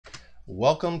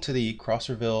Welcome to the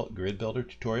Crosserville Grid Builder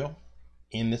tutorial.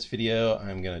 In this video,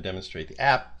 I'm going to demonstrate the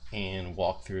app and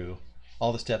walk through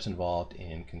all the steps involved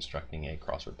in constructing a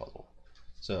crossword puzzle.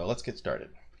 So let's get started.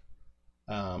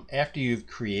 After you've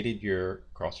created your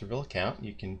Crosserville account,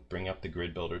 you can bring up the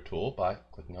Grid Builder tool by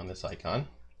clicking on this icon.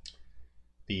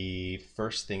 The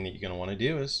first thing that you're going to want to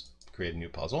do is create a new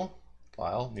puzzle.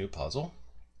 File, New Puzzle.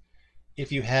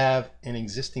 If you have an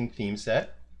existing theme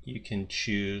set, you can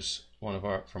choose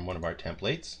from one of our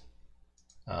templates.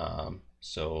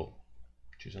 So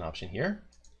choose an option here.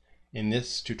 In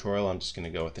this tutorial, I'm just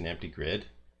going to go with an empty grid,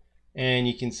 and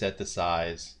you can set the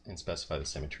size and specify the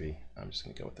symmetry. I'm just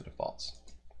going to go with the defaults.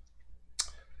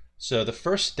 So the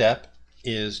first step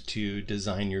is to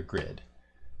design your grid,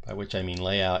 by which I mean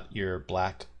lay out your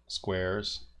black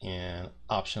squares and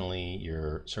optionally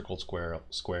your circled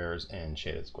squares and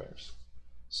shaded squares.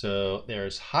 So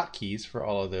there's hotkeys for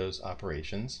all of those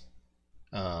operations.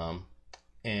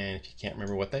 And if you can't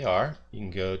remember what they are, you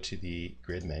can go to the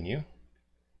grid menu,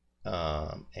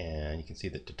 and you can see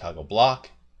that to toggle block,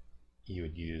 you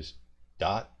would use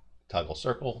dot, toggle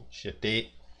circle, shift 8,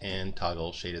 and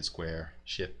toggle shaded square,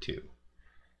 shift 2.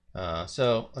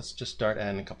 So let's just start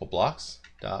adding a couple blocks,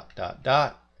 dot, dot,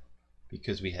 dot,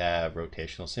 because we have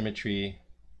rotational symmetry.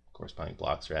 Corresponding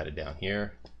blocks are added down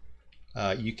here.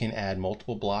 You can add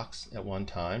multiple blocks at one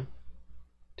time.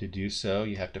 To do so,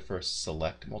 you have to first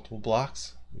select multiple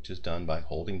blocks, which is done by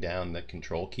holding down the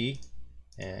control key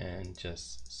and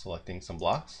just selecting some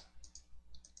blocks.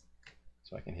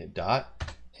 So I can hit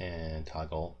dot and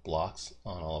toggle blocks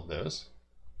on all of those.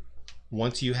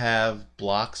 Once you have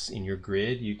blocks in your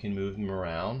grid, you can move them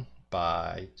around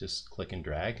by just click and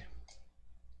drag.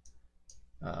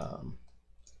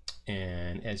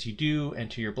 And as you do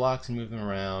enter your blocks and move them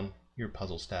around, your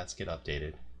puzzle stats get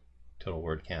updated. Total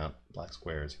word count, black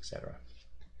squares, etc.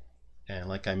 And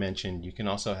like I mentioned, you can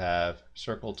also have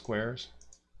circled squares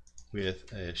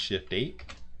with a shift 8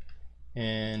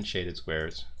 and shaded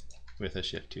squares with a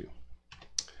shift 2.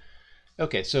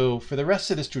 Okay, so for the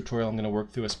rest of this tutorial, I'm going to work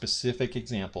through a specific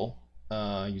example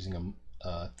using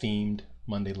a themed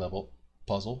Monday level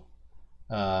puzzle.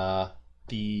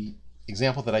 The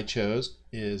example that I chose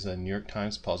is a New York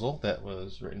Times puzzle that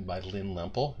was written by Lynn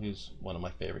Lempel, who's one of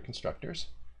my favorite constructors.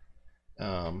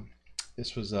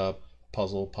 This was a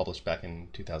puzzle published back in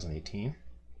 2018.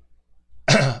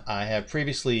 I have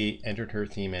previously entered her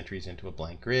theme entries into a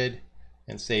blank grid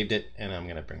and saved it, and I'm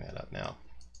going to bring that up now.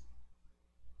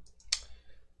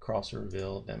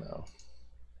 Crosserville demo.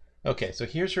 Okay, so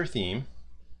here's her theme.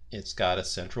 It's got a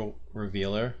central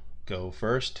revealer, go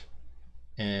first,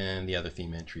 and the other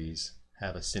theme entries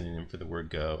have a synonym for the word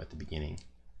go at the beginning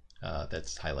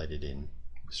that's highlighted in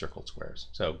circled squares.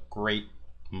 So great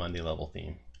Monday level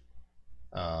theme.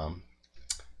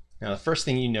 Now the first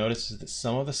thing you notice is that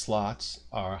some of the slots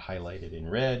are highlighted in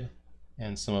red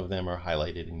and some of them are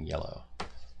highlighted in yellow.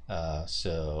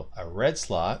 So a red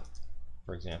slot,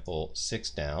 for example 6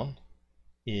 down,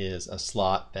 is a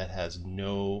slot that has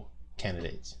no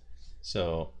candidates.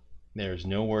 So there's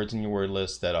no words in your word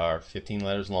list that are 15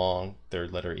 letters long,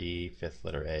 3rd letter E, 5th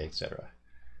letter A, etc.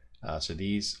 So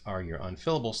these are your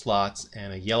unfillable slots,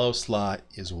 and a yellow slot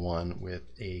is one with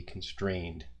a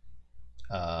constrained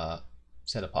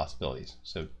set of possibilities,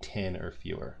 so 10 or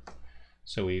fewer.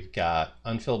 So we've got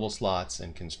unfillable slots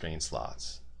and constrained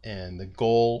slots. And the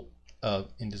goal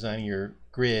in designing your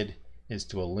grid is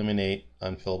to eliminate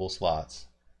unfillable slots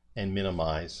and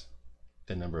minimize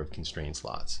the number of constrained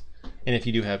slots. And if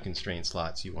you do have constrained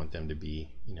slots, you want them to be,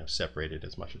 separated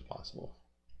as much as possible.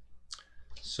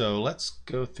 So let's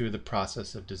go through the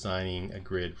process of designing a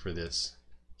grid for this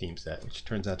theme set, which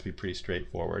turns out to be pretty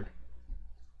straightforward.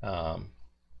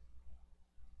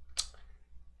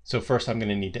 So first I'm going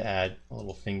to need to add a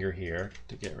little finger here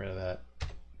to get rid of that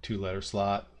 2-letter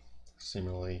slot.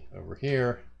 Similarly over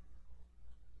here,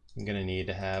 I'm going to need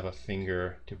to have a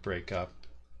finger to break up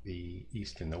the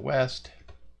east and the west,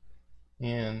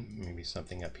 and maybe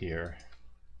something up here.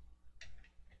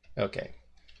 Okay,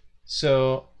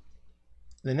 so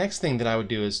the next thing that I would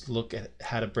do is look at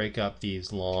how to break up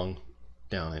these long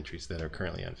down entries that are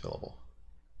currently unfillable.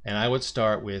 And I would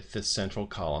start with this central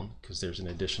column because there's an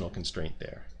additional constraint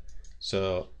there.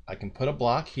 So I can put a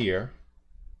block here,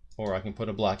 or I can put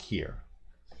a block here.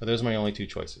 But those are my only two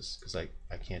choices, because I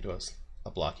can't do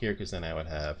a block here because then I would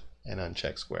have an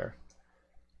unchecked square.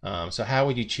 So how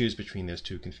would you choose between those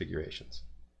two configurations?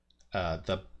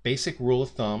 The basic rule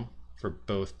of thumb for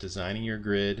both designing your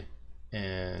grid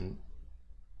and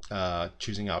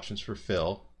choosing options for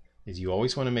fill is you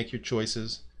always want to make your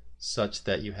choices such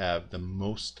that you have the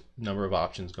most number of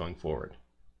options going forward.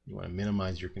 You want to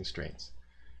minimize your constraints.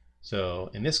 So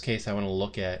in this case, I want to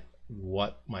look at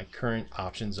what my current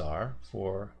options are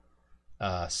for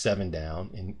 7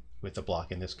 down with a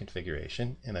block in this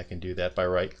configuration, and I can do that by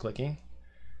right-clicking.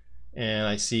 And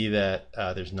I see that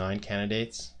there's 9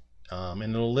 candidates, and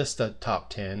it'll list the top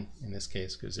 10 in this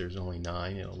case because there's only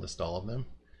 9. It'll list all of them,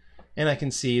 and I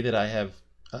can see that I have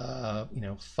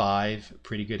 5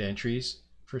 pretty good entries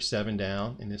for 7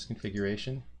 down in this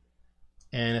configuration.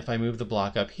 And if I move the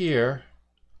block up here,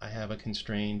 I have a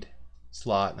constrained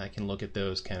slot, and I can look at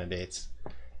those candidates.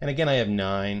 And again, I have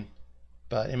 9,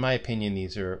 but in my opinion,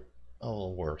 these are a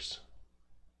little worse,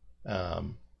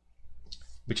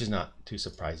 which is not too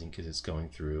surprising because it's going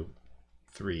through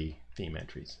 3 theme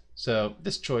entries. So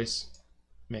this choice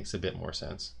makes a bit more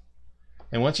sense.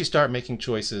 And once you start making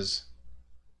choices,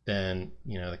 then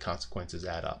the consequences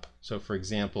add up. So for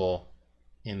example,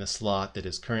 in the slot that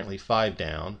is currently 5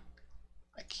 down,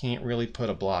 I can't really put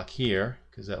a block here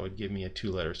because that would give me a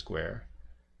 2-letter square.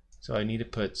 So I need to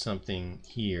put something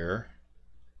here,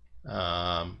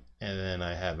 and then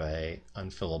I have a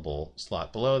unfillable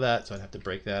slot below that, so I'd have to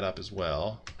break that up as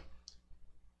well.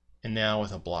 And now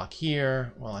with a block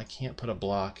here, well, I can't put a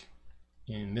block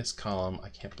in this column. I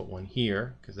can't put one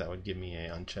here because that would give me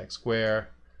an unchecked square.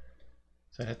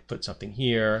 So I'd have to put something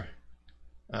here.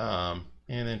 And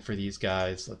then for these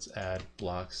guys, let's add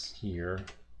blocks here.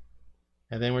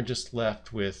 And then we're just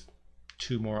left with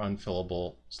 2 more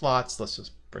unfillable slots. Let's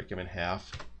just break them in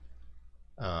half.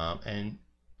 And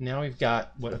now we've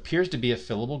got what appears to be a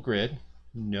fillable grid,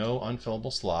 no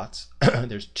unfillable slots.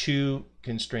 There's 2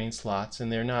 constrained slots,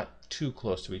 and they're not too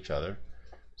close to each other,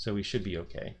 so we should be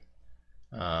okay.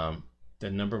 The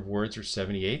number of words are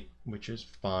 78, which is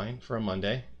fine for a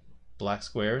Monday. Black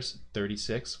squares,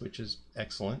 36, which is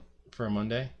excellent for a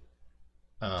Monday.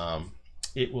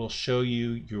 It will show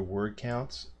you your word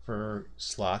counts for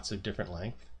slots of different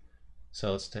length.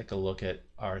 So let's take a look at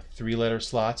our 3-letter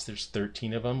slots. There's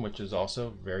 13 of them, which is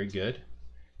also very good.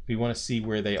 If you want to see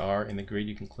where they are in the grid,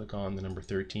 you can click on the number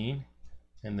 13,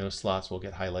 and those slots will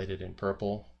get highlighted in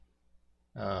purple.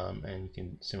 And you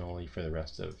can similarly for the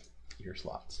rest of your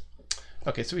slots.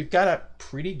 Okay, so we've got a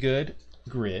pretty good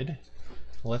grid.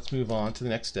 Let's move on to the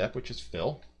next step, which is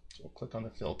fill. So we'll click on the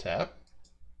fill tab.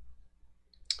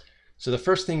 So the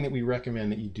first thing that we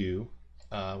recommend that you do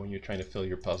when you're trying to fill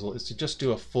your puzzle is to just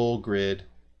do a full grid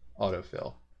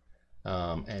autofill.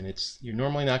 And you're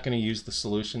normally not going to use the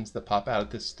solutions that pop out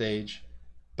at this stage,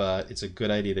 but it's a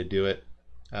good idea to do it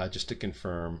just to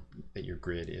confirm that your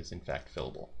grid is in fact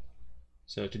fillable.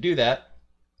 So to do that,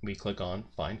 we click on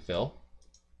Find Fill.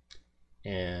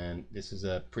 And this is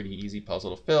a pretty easy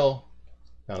puzzle to fill.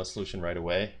 Found a solution right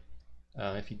away.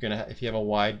 If you have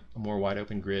a more wide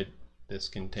open grid, this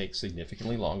can take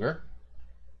significantly longer.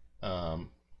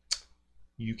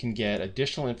 You can get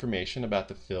additional information about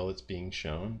the fill that's being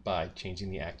shown by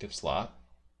changing the active slot.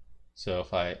 So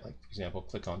if I, for example,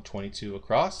 click on 22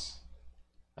 across,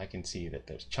 I can see that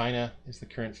there's China is the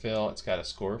current fill. It's got a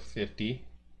score of 50.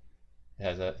 It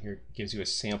has here gives you a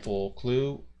sample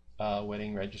clue,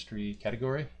 wedding registry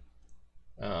category,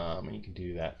 and you can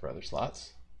do that for other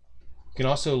slots. You can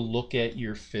also look at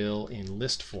your fill in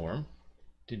list form.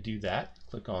 To do that,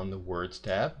 click on the Words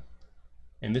tab,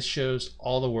 and this shows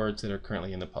all the words that are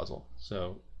currently in the puzzle.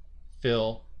 So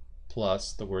fill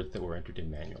plus the words that were entered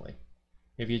in manually.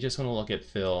 If you just want to look at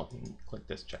fill, you can click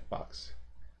this checkbox.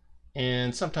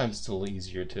 And sometimes it's a little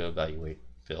easier to evaluate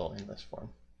fill in list form.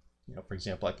 For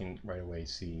example, I can right away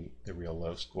see the real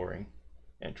low scoring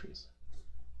entries.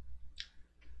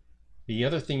 The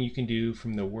other thing you can do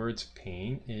from the words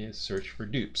pane is search for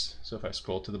dupes. So if I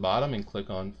scroll to the bottom and click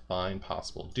on Find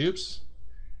Possible Dupes,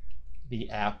 the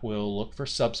app will look for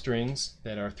substrings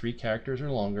that are 3 characters or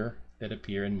longer that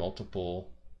appear in multiple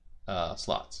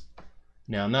slots.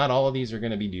 Now, not all of these are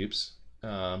going to be dupes.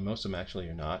 Most of them actually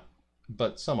are not,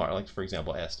 but some are. Like for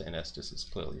example, Est and Estes is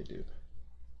clearly a dupe.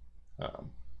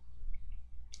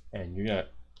 And you're going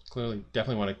to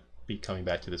definitely want to be coming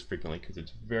back to this frequently because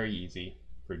it's very easy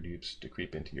for dupes to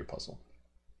creep into your puzzle.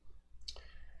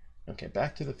 Okay,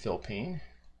 back to the fill pane.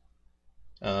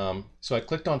 So I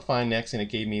clicked on Find Next and it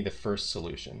gave me the first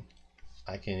solution.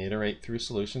 I can iterate through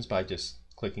solutions by just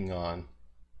clicking on,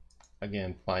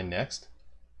 again, Find Next,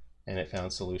 and it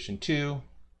found solution 2.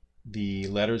 The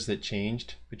letters that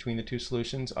changed between the 2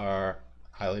 solutions are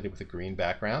highlighted with a green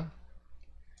background,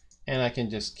 and I can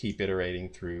just keep iterating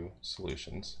through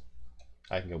solutions.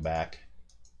 I can go back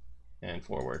and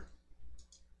forward,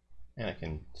 and I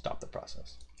can stop the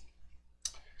process.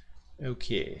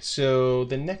 Okay, so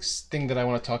the next thing that I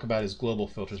want to talk about is global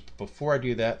filters. But before I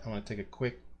do that, I want to take a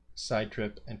quick side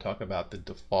trip and talk about the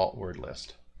default word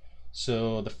list.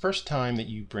 So the first time that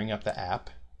you bring up the app,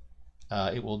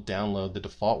 it will download the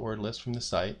default word list from the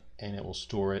site, and it will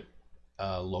store it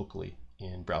locally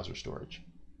in browser storage.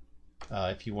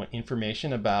 If you want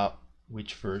information about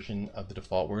which version of the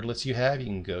default word list you have, you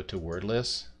can go to word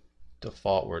list,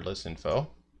 default word list info.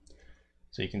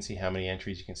 So you can see how many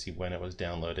entries, you can see when it was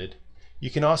downloaded. You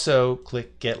can also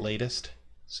click get latest.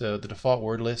 So the default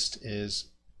word list is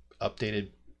updated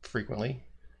frequently.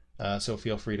 So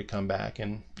feel free to come back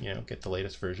and get the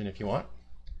latest version if you want.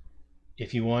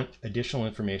 If you want additional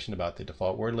information about the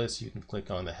default word list, you can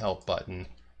click on the help button,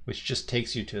 which just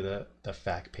takes you to the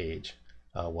fact page,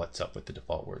 what's up with the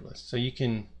default word list. So you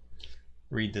can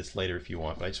read this later if you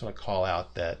want, but I just want to call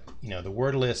out that the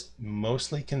word list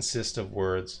mostly consists of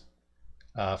words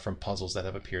from puzzles that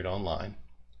have appeared online.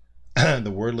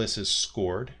 The word list is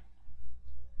scored.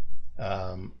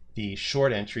 The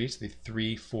short entries, the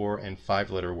 3, 4, and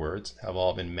 5-letter words, have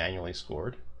all been manually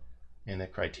scored, and the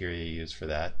criteria used for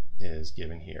that is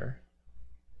given here.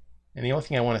 And the only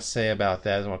thing I want to say about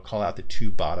that is I want to call out the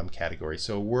 2 bottom categories.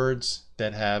 So words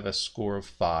that have a score of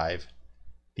 5,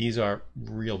 these are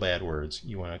real bad words.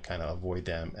 You want to kind of avoid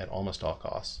them at almost all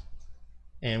costs.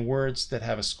 And words that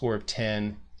have a score of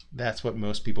 10, that's what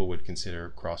most people would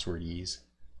consider crosswordese.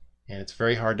 And it's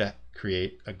very hard to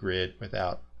create a grid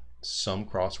without some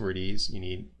crosswordese. You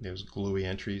need those gluey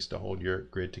entries to hold your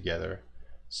grid together.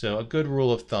 So a good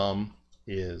rule of thumb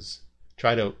is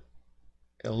try to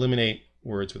eliminate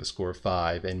words with a score of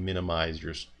 5 and minimize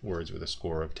your words with a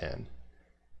score of 10.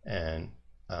 And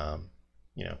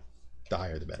the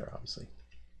higher the better, obviously.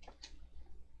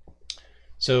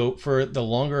 So for the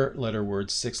longer letter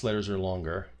words, 6 letters or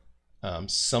longer,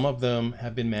 some of them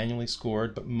have been manually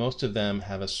scored, but most of them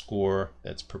have a score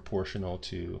that's proportional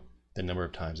to the number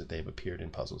of times that they've appeared in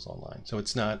puzzles online. So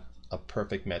it's not a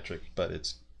perfect metric, but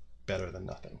it's better than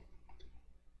nothing.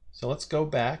 So let's go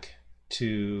back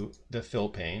to the fill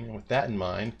pane, and with that in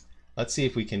mind, let's see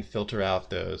if we can filter out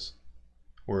those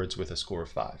words with a score of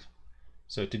 5.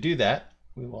 So to do that,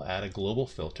 we will add a global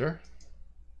filter,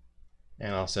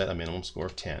 and I'll set a minimum score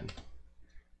of 10.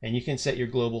 And you can set your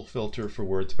global filter for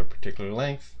words of a particular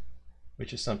length,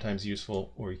 which is sometimes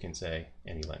useful, or you can say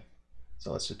any length.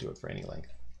 So let's just do it for any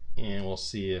length. And we'll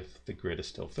see if the grid is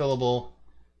still fillable,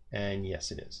 and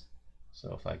yes, it is.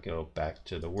 So if I go back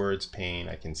to the words pane,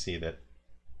 I can see that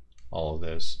all of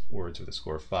those words with a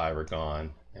score of 5 are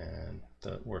gone, and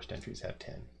the worst entries have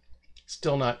 10.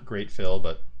 Still not great fill,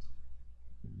 but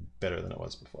better than it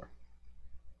was before.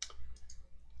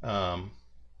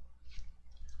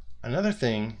 Another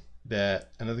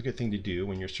good thing to do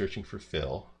when you're searching for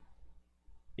fill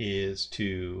is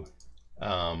to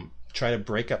try to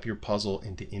break up your puzzle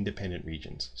into independent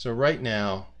regions. So right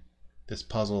now, this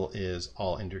puzzle is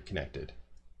all interconnected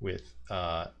with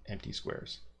empty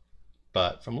squares.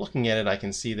 But from looking at it, I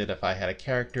can see that if I had a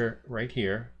character right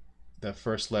here, the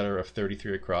first letter of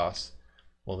 33 across,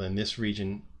 well then this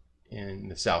region in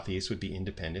the southeast would be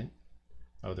independent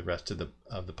of the rest of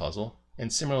the puzzle.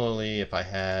 And similarly, if I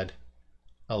had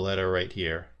a letter right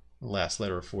here, the last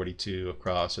letter of 42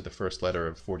 across, or the first letter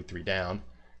of 43 down,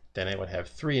 then I would have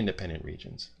 3 independent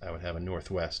regions. I would have a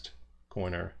northwest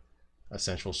corner, a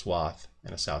central swath,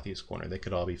 and a southeast corner. They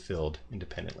could all be filled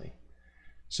independently.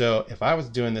 So if I was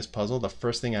doing this puzzle, the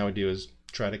first thing I would do is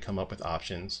try to come up with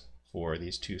options for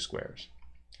these 2 squares.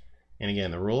 And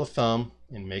again, the rule of thumb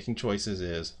in making choices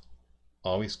is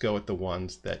always go with the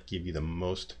ones that give you the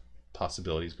most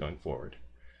possibilities going forward.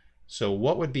 So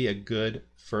what would be a good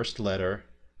first letter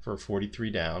for 43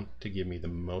 down to give me the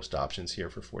most options here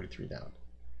for 43 down?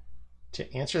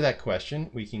 To answer that question,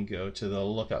 we can go to the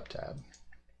lookup tab.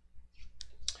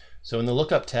 So in the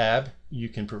lookup tab, you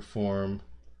can perform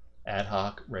ad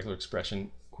hoc regular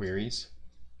expression queries.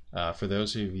 For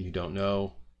those of you who don't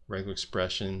know, regular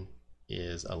expression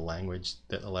is a language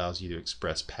that allows you to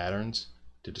express patterns,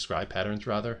 to describe patterns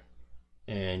rather,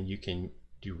 and you can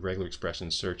do regular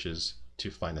expression searches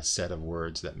to find a set of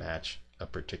words that match a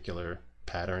particular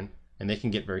pattern, and they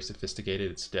can get very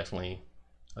sophisticated. It's definitely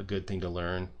a good thing to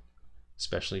learn,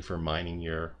 especially for mining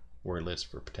your word list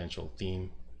for potential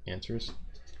theme answers.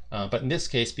 But in this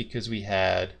case, because we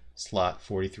had slot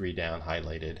 43 down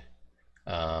highlighted,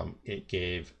 it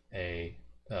gave a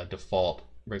default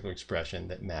regular expression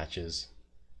that matches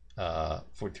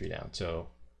 43 down. So ...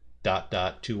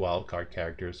 2 wildcard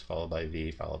characters followed by V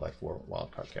followed by 4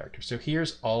 wildcard characters. So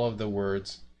here's all of the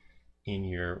words in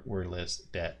your word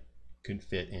list that could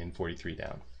fit in 43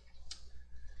 down.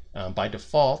 By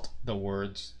default, the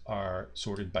words are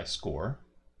sorted by score,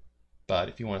 but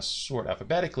if you want to sort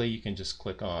alphabetically, you can just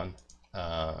click on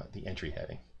the entry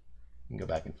heading. You can go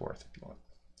back and forth if you want.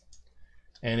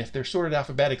 And if they're sorted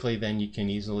alphabetically, then you can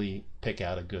easily pick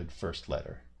out a good first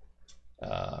letter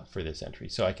for this entry.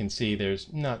 So I can see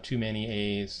there's not too many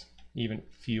A's, even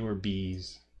fewer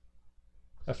B's,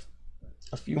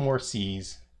 a few more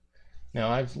C's. Now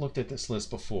I've looked at this list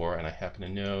before, and I happen to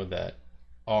know that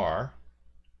R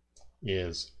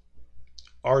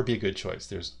would be a good choice.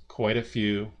 There's quite a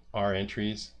few R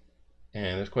entries,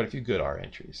 and there's quite a few good R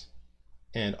entries.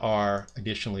 And R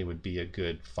additionally would be a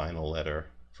good final letter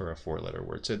for a 4-letter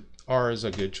word. So R is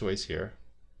a good choice here.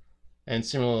 And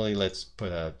similarly, let's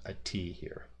put a T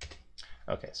here.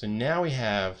 Okay, so now we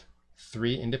have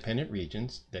 3 independent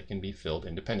regions that can be filled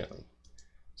independently.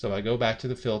 So I go back to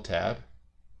the Fill tab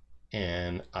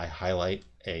and I highlight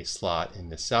a slot in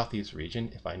the Southeast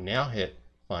region. If I now hit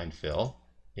Find Fill,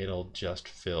 it'll just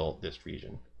fill this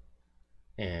region.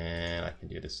 And I can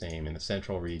do the same in the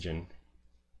Central region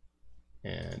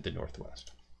and the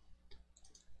Northwest.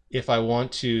 If I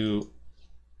want to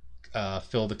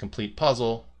fill the complete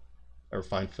puzzle or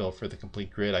find fill for the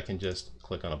complete grid, I can just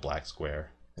click on a black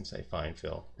square and say find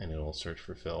fill, and it'll search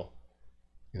for fill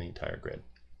in the entire grid.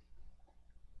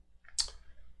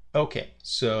 Okay,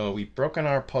 so we've broken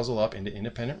our puzzle up into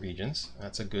independent regions.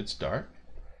 That's a good start.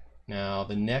 Now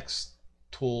the next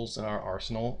tools in our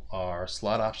arsenal are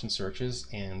slot option searches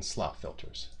and slot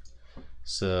filters.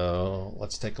 So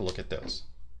let's take a look at those.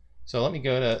 So let me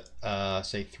go to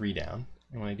say 3 down,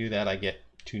 and when I do that I get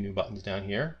 2 new buttons down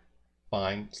here: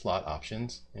 Find Slot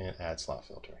Options and Add Slot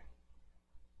Filter.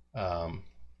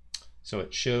 So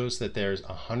it shows that there's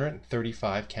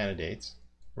 135 candidates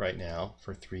right now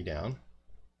for 3 down,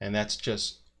 and that's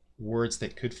just words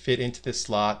that could fit into this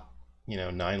slot,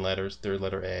 9 letters, 3rd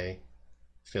letter A,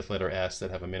 5th letter S,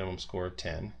 that have a minimum score of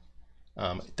 10.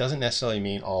 It doesn't necessarily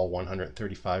mean all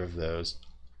 135 of those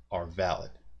are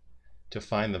valid. To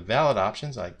find the valid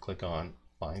options, I click on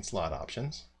Find Slot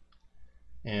Options,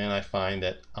 and I find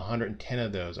that 110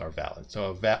 of those are valid.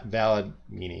 So valid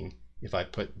meaning if I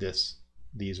put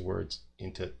these words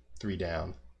into 3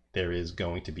 down, there is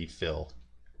going to be fill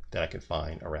that I can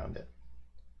find around it.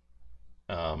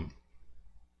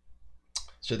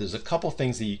 So there's a couple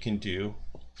things that you can do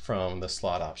from the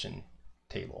slot option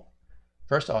table.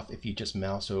 First off, if you just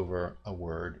mouse over a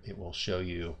word, it will show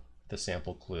you the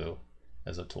sample clue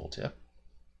as a tooltip.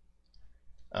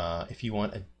 If you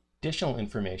want additional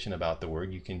information about the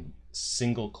word, you can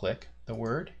single click the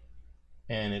word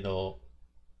and it'll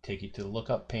take you to the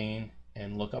lookup pane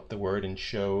and look up the word and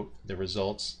show the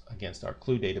results against our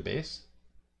clue database.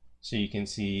 So you can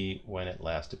see when it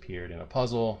last appeared in a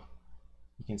puzzle,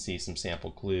 you can see some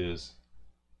sample clues,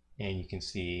 and you can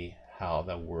see how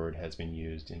the word has been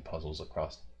used in puzzles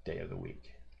across the day of the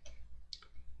week.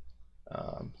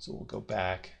 So we'll go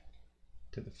back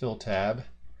to the Fill tab.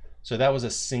 So that was a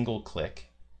single click.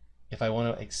 If I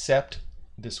want to accept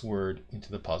this word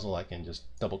into the puzzle, I can just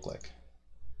double click.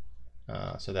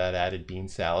 So that added bean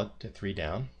salad to 3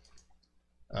 down.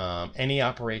 Any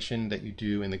operation that you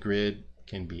do in the grid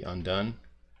can be undone.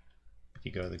 If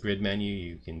you go to the grid menu,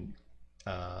 you can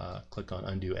click on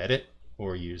Undo Edit,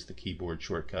 or use the keyboard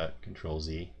shortcut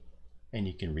Control-Z, and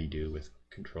you can redo with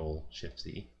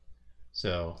Control-Shift-Z.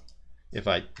 So if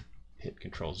I hit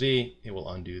Control-Z, it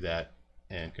will undo that,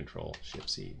 and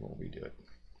Control-Shift-Z will redo it.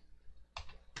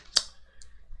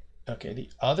 Okay, the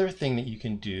other thing that you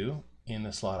can do in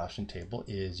the slot option table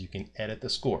is you can edit the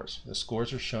scores. The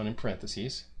scores are shown in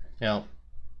parentheses. Now,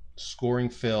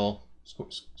 scoring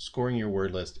your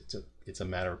word list, it's a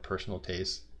matter of personal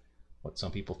taste. What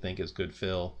some people think is good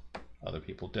fill, other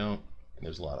people don't, and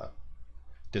there's a lot of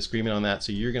disagreement on that.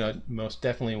 So you're going to most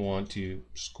definitely want to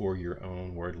score your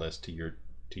own word list to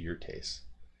your taste.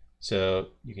 So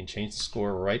you can change the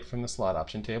score right from the slot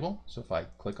option table. So if I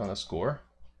click on a score,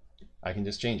 I can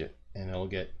just change it, and it'll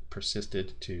get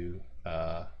persisted to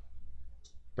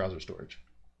browser storage.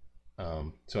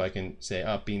 So I can say,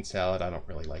 bean salad, I don't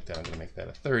really like that, I'm going to make that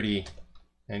a 30,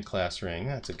 and class ring,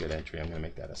 that's a good entry, I'm going to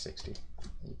make that a 60.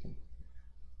 You can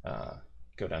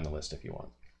go down the list if you want.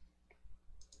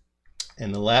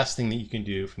 And the last thing that you can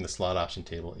do from the slot option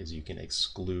table is you can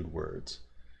exclude words.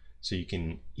 So you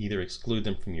can either exclude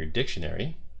them from your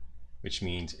dictionary, which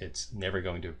means it's never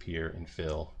going to appear in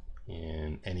fill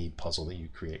in any puzzle that you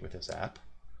create with this app,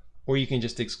 or you can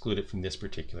just exclude it from this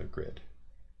particular grid.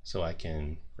 So I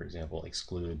can, for example,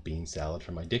 exclude bean salad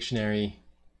from my dictionary,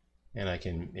 and I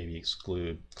can maybe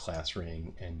exclude class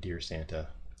ring and dear Santa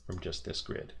from just this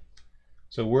grid.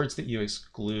 So words that you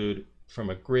exclude from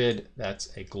a grid,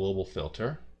 that's a global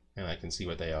filter, and I can see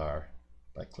what they are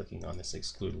by clicking on this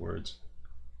exclude words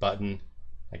button.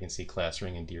 I can see class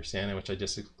ring and dear Santa, which I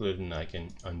just excluded, and I can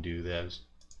undo those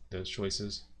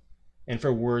choices. And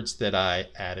for words that I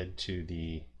added to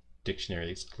the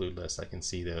dictionary exclude list, I can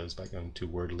see those by going to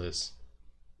word list,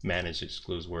 manage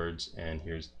excludes words, and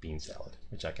here's bean salad,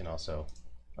 which I can also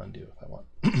undo if I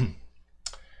want.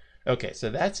 Okay, so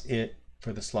that's it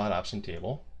for the slot option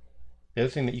table. The other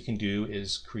thing that you can do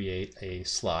is create a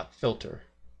slot filter.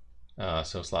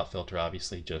 So slot filter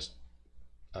obviously just,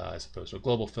 as opposed to a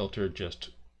global filter,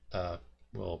 just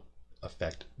will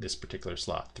affect this particular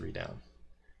slot 3 down.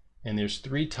 And there's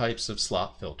 3 types of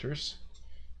slot filters.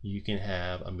 You can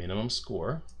have a minimum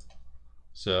score.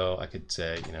 So I could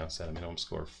say, set a minimum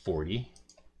score of 40,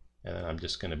 and then I'm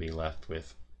just going to be left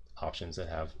with options that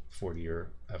have 40 or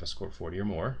have a score of 40 or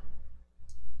more.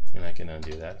 And I can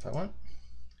undo that if I want.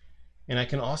 And I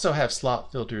can also have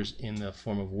slot filters in the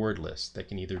form of word lists that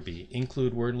can either be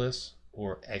include word lists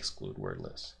or exclude word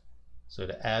lists. So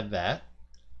to add that,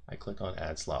 I click on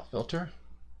add slot filter.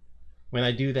 When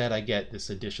I do that, I get this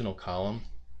additional column,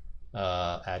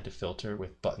 add to filter,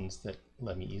 with buttons that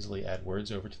let me easily add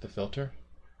words over to the filter.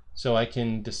 So I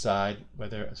can decide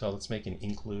whether, so let's make an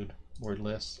include word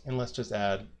list, and let's just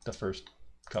add the first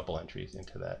couple entries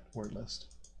into that word list.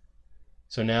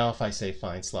 So now if I say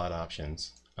find slot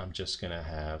options, I'm just going to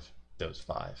have those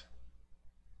 5.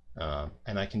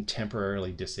 And I can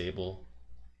temporarily disable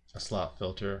a slot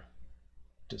filter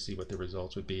to see what the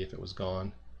results would be if it was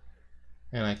gone.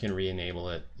 And I can re-enable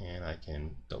it, and I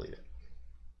can delete it.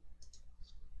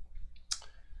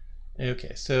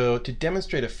 Okay, so to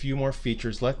demonstrate a few more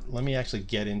features, let me actually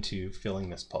get into filling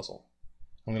this puzzle.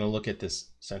 I'm going to look at this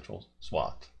central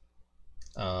swath.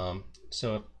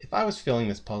 So if I was filling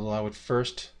this puzzle, I would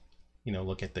first,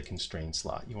 look at the constrained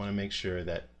slot. You want to make sure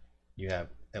that you have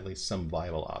at least some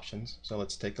viable options. So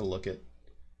let's take a look at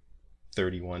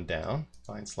 31 down,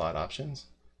 find slot options.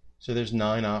 So there's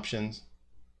 9 options.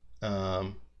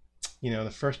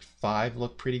 The first 5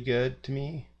 look pretty good to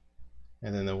me,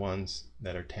 and then the ones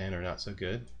that are 10 are not so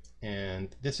good.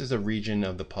 And this is a region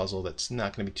of the puzzle that's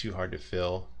not going to be too hard to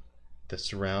fill. The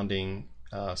surrounding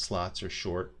slots are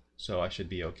short, so I should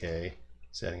be okay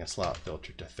setting a slot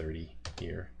filter to 30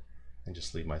 here and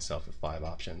just leave myself with 5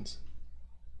 options.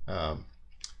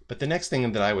 But the next thing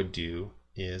that I would do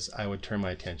is I would turn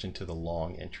my attention to the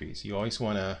long entries. You always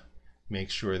want to make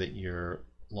sure that your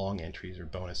long entries or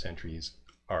bonus entries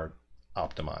are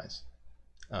optimized.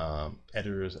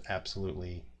 Editors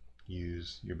absolutely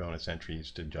use your bonus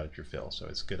entries to judge your fill, so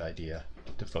it's a good idea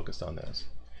to focus on those.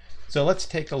 So let's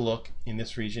take a look. In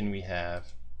this region we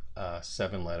have a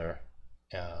 7-letter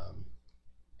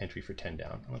entry for 10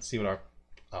 down. Let's see what our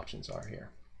options are here.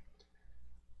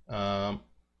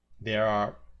 There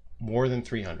are more than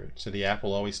 300, so the app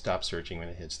will always stop searching when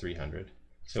it hits 300.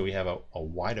 So we have a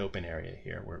wide open area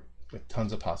here with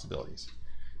tons of possibilities.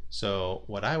 So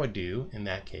what I would do in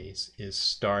that case is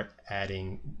start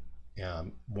adding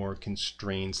more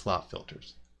constrained slot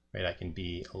filters. Right? I can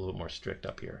be a little more strict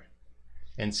up here.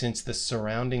 And since the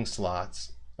surrounding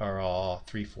slots are all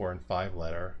 3, 4, and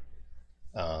 5-letter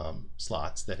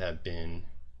slots that have been,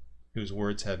 whose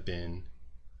words have been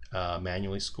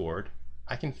manually scored,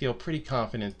 I can feel pretty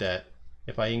confident that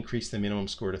if I increase the minimum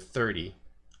score to 30,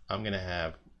 I'm going to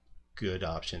have good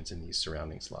options in these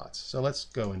surrounding slots. So let's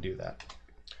go and do that.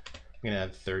 I'm going to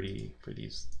add 30 for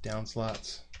these down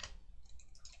slots,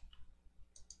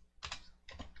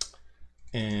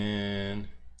 and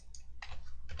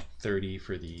 30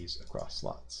 for these across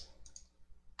slots.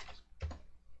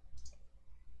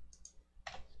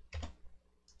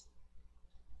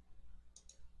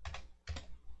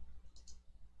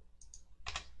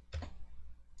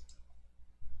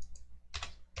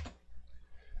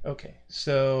 Okay,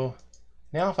 so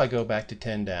now if I go back to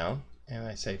 10 down and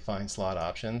I say find slot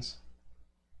options,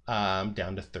 I'm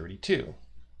down to 32,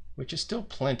 which is still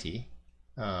plenty.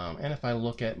 And if I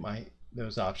look at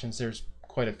those options, there's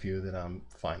quite a few that I'm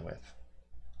fine with.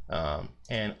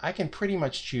 And I can pretty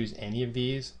much choose any of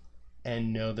these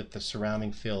and know that the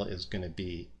surrounding fill is going to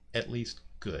be at least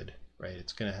good, right?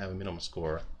 It's going to have a minimum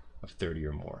score of 30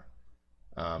 or more.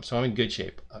 So I'm in good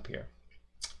shape up here.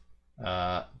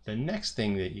 The next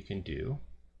thing that you can do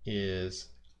is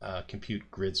compute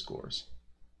grid scores.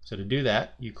 So to do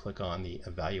that, you click on the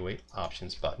Evaluate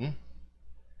Options button,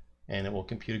 and it will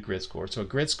compute a grid score. So a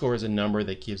grid score is a number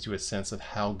that gives you a sense of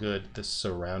how good the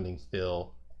surrounding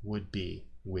fill would be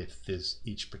with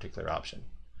each particular option.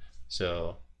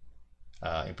 So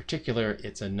in particular,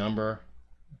 it's a number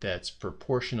that's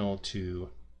proportional to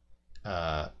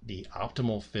the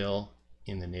optimal fill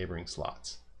in the neighboring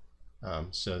slots.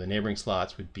 So the neighboring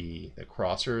slots would be the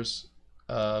crossers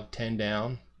of 10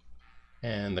 down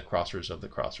and the crossers of the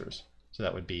crossers. So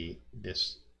that would be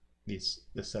this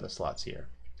set of slots here.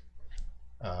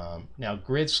 Now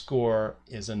grid score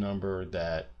is a number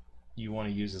that you want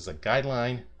to use as a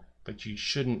guideline, but you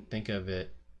shouldn't think of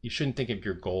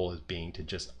your goal as being to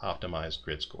just optimize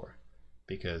grid score,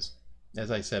 because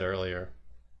as I said earlier,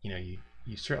 you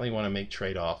certainly want to make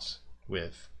trade-offs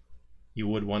with, you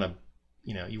wouldn't want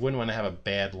to have a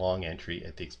bad long entry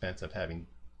at the expense of having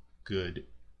good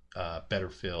better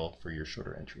fill for your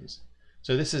shorter entries.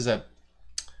 So this is a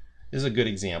good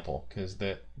example, because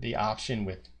the option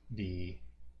with the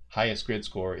highest grid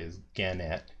score is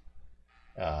Gannett,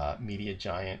 media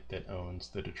giant that owns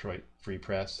the Detroit Free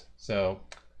Press. So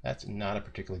that's not a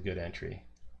particularly good entry,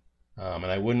 and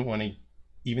I wouldn't want to,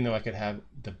 even though I could have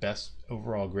the best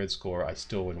overall grid score, I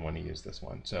still wouldn't want to use this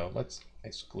one. So let's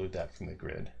exclude that from the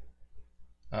grid.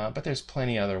 But there's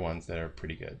plenty other ones that are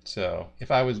pretty good. So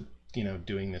if I was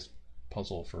doing this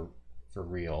puzzle for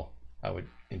real, I would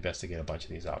investigate a bunch of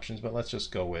these options, but let's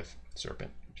just go with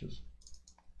Serpent, which is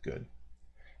good,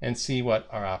 and see what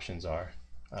our options are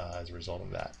as a result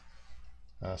of that.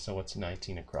 So what's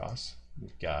 19 across?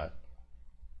 We've got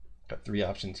 3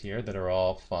 options here that are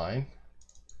all fine.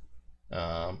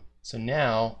 So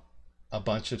now a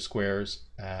bunch of squares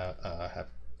have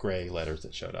gray letters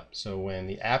that showed up. So when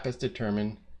the app has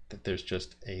determined that there's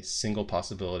just a single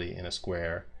possibility in a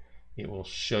square, it will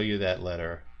show you that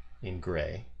letter in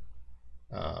gray.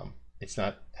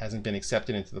 Hasn't been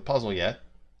accepted into the puzzle yet,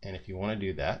 and if you want to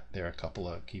do that, there are a couple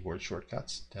of keyboard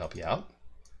shortcuts to help you out.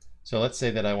 So let's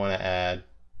say that I want to add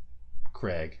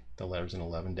Craig, the letters in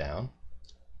 11 down.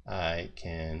 I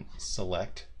can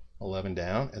select 11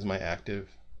 down as my active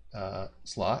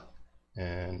slot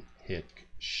and hit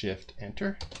Shift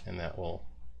Enter, and that will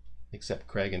accept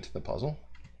Craig into the puzzle.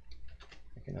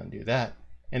 I can undo that,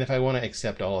 and if I want to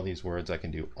accept all of these words, I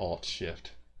can do Alt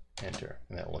Shift Enter,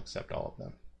 and that will accept all of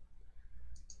them.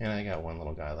 And I got one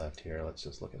little guy left here. Let's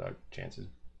just look at our chances.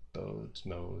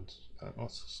 Modes.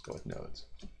 Let's just go with nodes.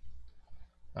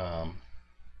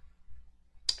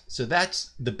 So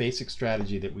that's the basic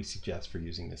strategy that we suggest for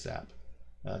using this app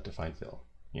to find fill.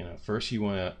 First you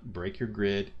want to break your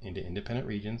grid into independent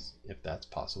regions, if that's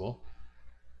possible.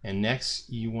 And next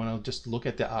you want to just look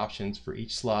at the options for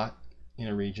each slot in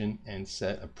a region and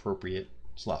set appropriate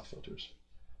slot filters.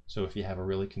 So if you have a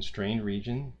really constrained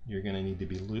region, you're going to need to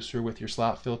be looser with your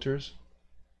slot filters.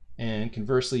 And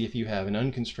conversely, if you have an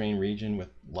unconstrained region with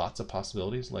lots of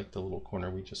possibilities, like the little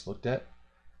corner we just looked at,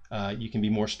 you can be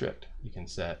more strict. You can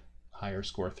set higher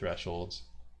score thresholds,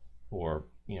 or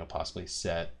possibly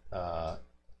set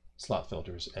slot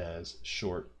filters as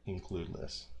short include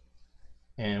lists.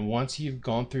 And once you've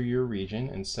gone through your region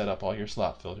and set up all your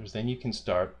slot filters, then you can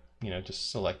start just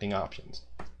selecting options,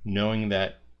 knowing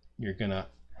that you're gonna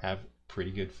have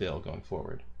pretty good fill going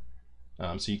forward.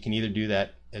 So you can either do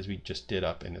that as we just did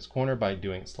up in this corner by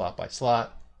doing slot by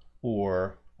slot,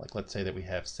 or like let's say that we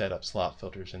have set up slot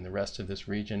filters in the rest of this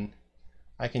region.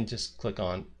 I can just click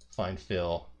on Find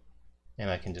Fill,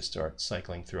 and I can just start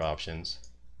cycling through options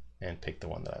and pick the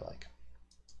one that I like.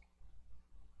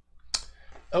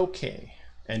 Okay,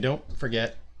 and don't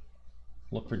forget,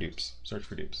 look for dupes, search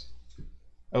for dupes.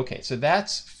 Okay, so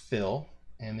that's fill,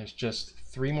 and there's just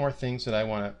 3 more things that I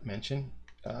want to mention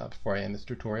before I end this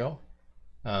tutorial.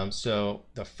 So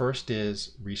the first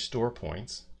is restore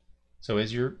points. So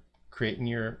as you're creating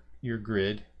your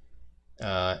grid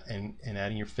and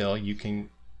adding your fill, you can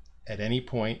at any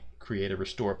point create a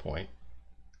restore point,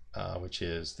 which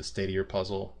is the state of your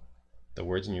puzzle, the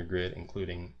words in your grid,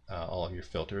 including all of your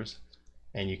filters,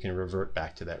 and you can revert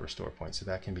back to that restore point. So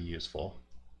that can be useful.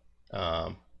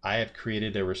 I have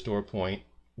created a restore point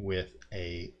with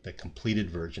the completed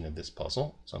version of this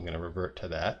puzzle, so I'm going to revert to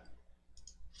that.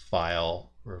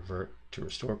 File, revert to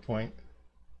restore point.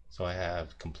 So I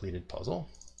have completed puzzle.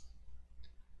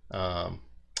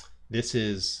 This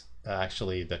is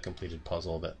actually the completed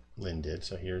puzzle that Lynn did.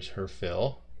 So here's her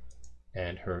fill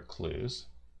and her clues.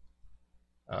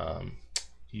 And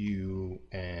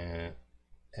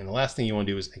the last thing you want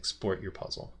to do is export your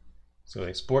puzzle. So to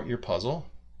export your puzzle,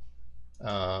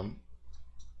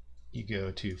 you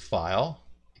go to File,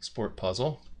 Export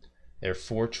Puzzle. There are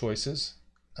 4 choices.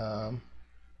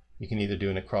 You can either do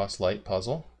an across light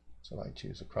puzzle. So if I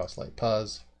choose across light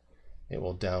puzz, it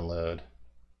will download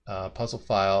a puzzle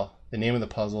file. The name of the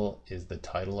puzzle is the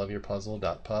title of your puzzle,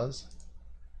 .puzz.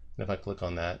 And if I click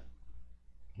on that,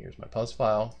 here's my puzz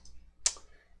file.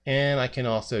 And I can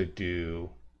also do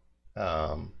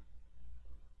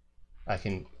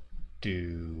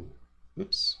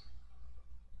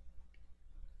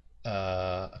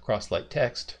across light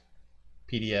text,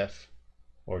 PDF,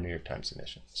 or New York Times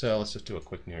submission. So let's just do a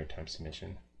quick New York Times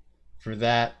submission. For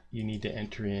that, you need to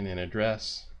enter in an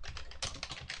address.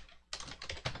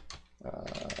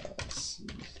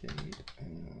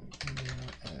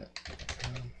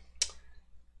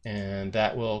 and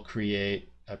that will create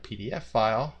a PDF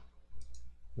file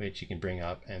which you can bring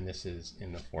up, and this is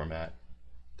in the format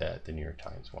that the New York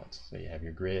Times wants. So you have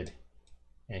your grid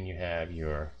and you have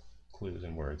your clues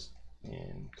and words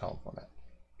in column format.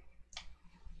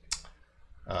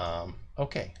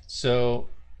 Okay, so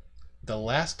the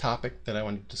last topic that I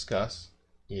want to discuss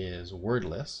is word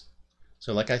lists.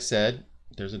 So like I said,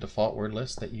 there's a default word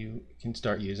list that you can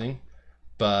start using,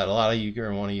 but a lot of you are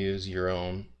going to want to use your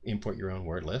own, import your own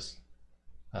word list.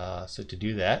 So to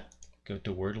do that, go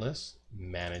to word lists,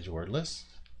 manage word lists.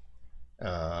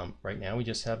 Right now we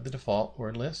just have the default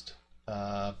word list,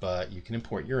 but you can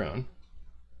import your own.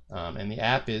 And the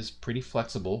app is pretty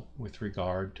flexible with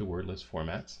regard to word list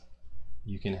formats.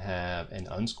 You can have an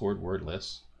unscored word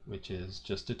list, which is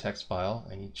just a text file,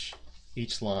 and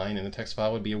each line in the text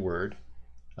file would be a word.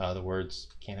 The words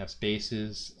can't have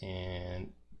spaces,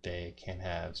 and they can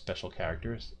have special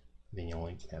characters. They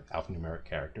only have alphanumeric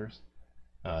characters.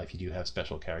 If you do have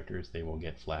special characters, they will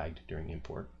get flagged during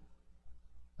import.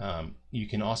 You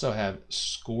can also have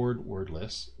scored word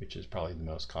lists, which is probably the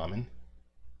most common.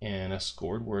 And a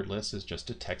scored word list is just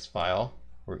a text file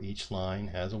where each line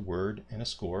has a word and a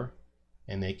score,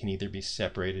 and they can either be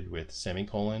separated with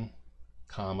semicolon,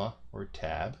 comma, or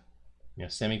tab. You know,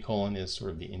 semicolon is sort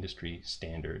of the industry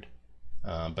standard,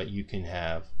 but you can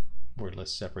have word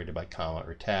lists separated by comma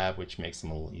or tab, which makes them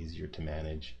a little easier to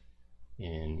manage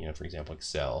in, you know, for example,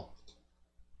 Excel.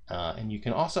 And you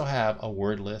can also have a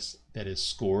word list that is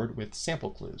scored with sample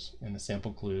clues, and the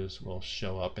sample clues will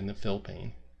show up in the fill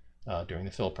pane during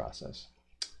the fill process.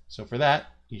 So for that,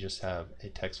 you just have a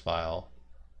text file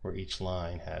where each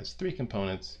line has 3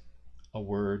 components: a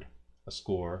word, a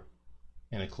score,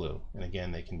 and a clue. And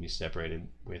again, they can be separated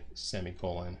with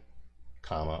semicolon,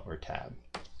 comma, or tab.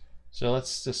 So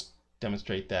let's just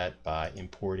demonstrate that by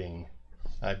importing.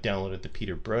 I've downloaded the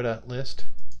Peter Broda list,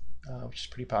 which is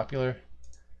pretty popular.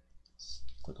 Let's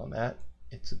click on that.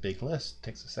 It's a big list, it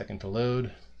takes a second to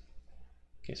load.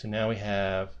 Okay, so now we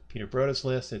have Peter Broda's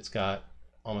list. It's got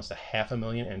almost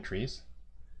 500,000 entries.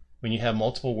 When you have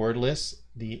multiple word lists,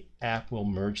 the app will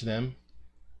merge them.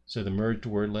 So the merged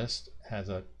word list has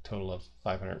a total of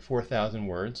 504,000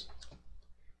 words.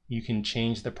 You can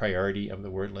change the priority of the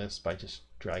word list by just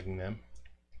dragging them.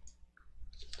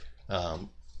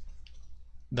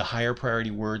 The higher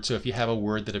priority word, so if you have a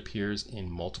word that appears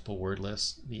in multiple word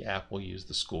lists, the app will use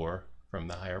the score from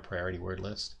the higher priority word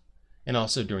list. And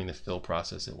also during the fill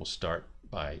process, it will start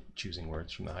by choosing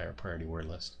words from the higher priority word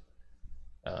list.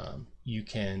 You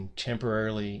can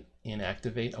temporarily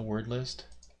inactivate a word list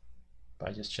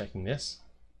by just checking this.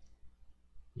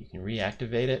 You can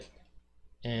reactivate it,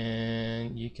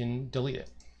 and you can delete it.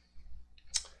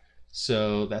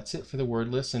 So that's it for the word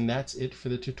list, and that's it for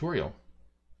the tutorial.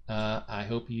 I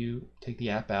hope you take the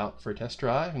app out for a test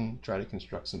drive and try to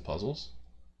construct some puzzles.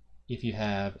 If you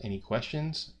have any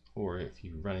questions, or if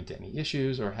you run into any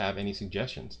issues or have any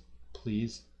suggestions,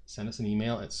 please send us an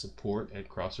email at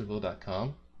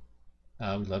support@crosserville.com.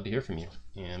 We'd love to hear from you,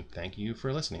 and thank you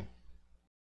for listening.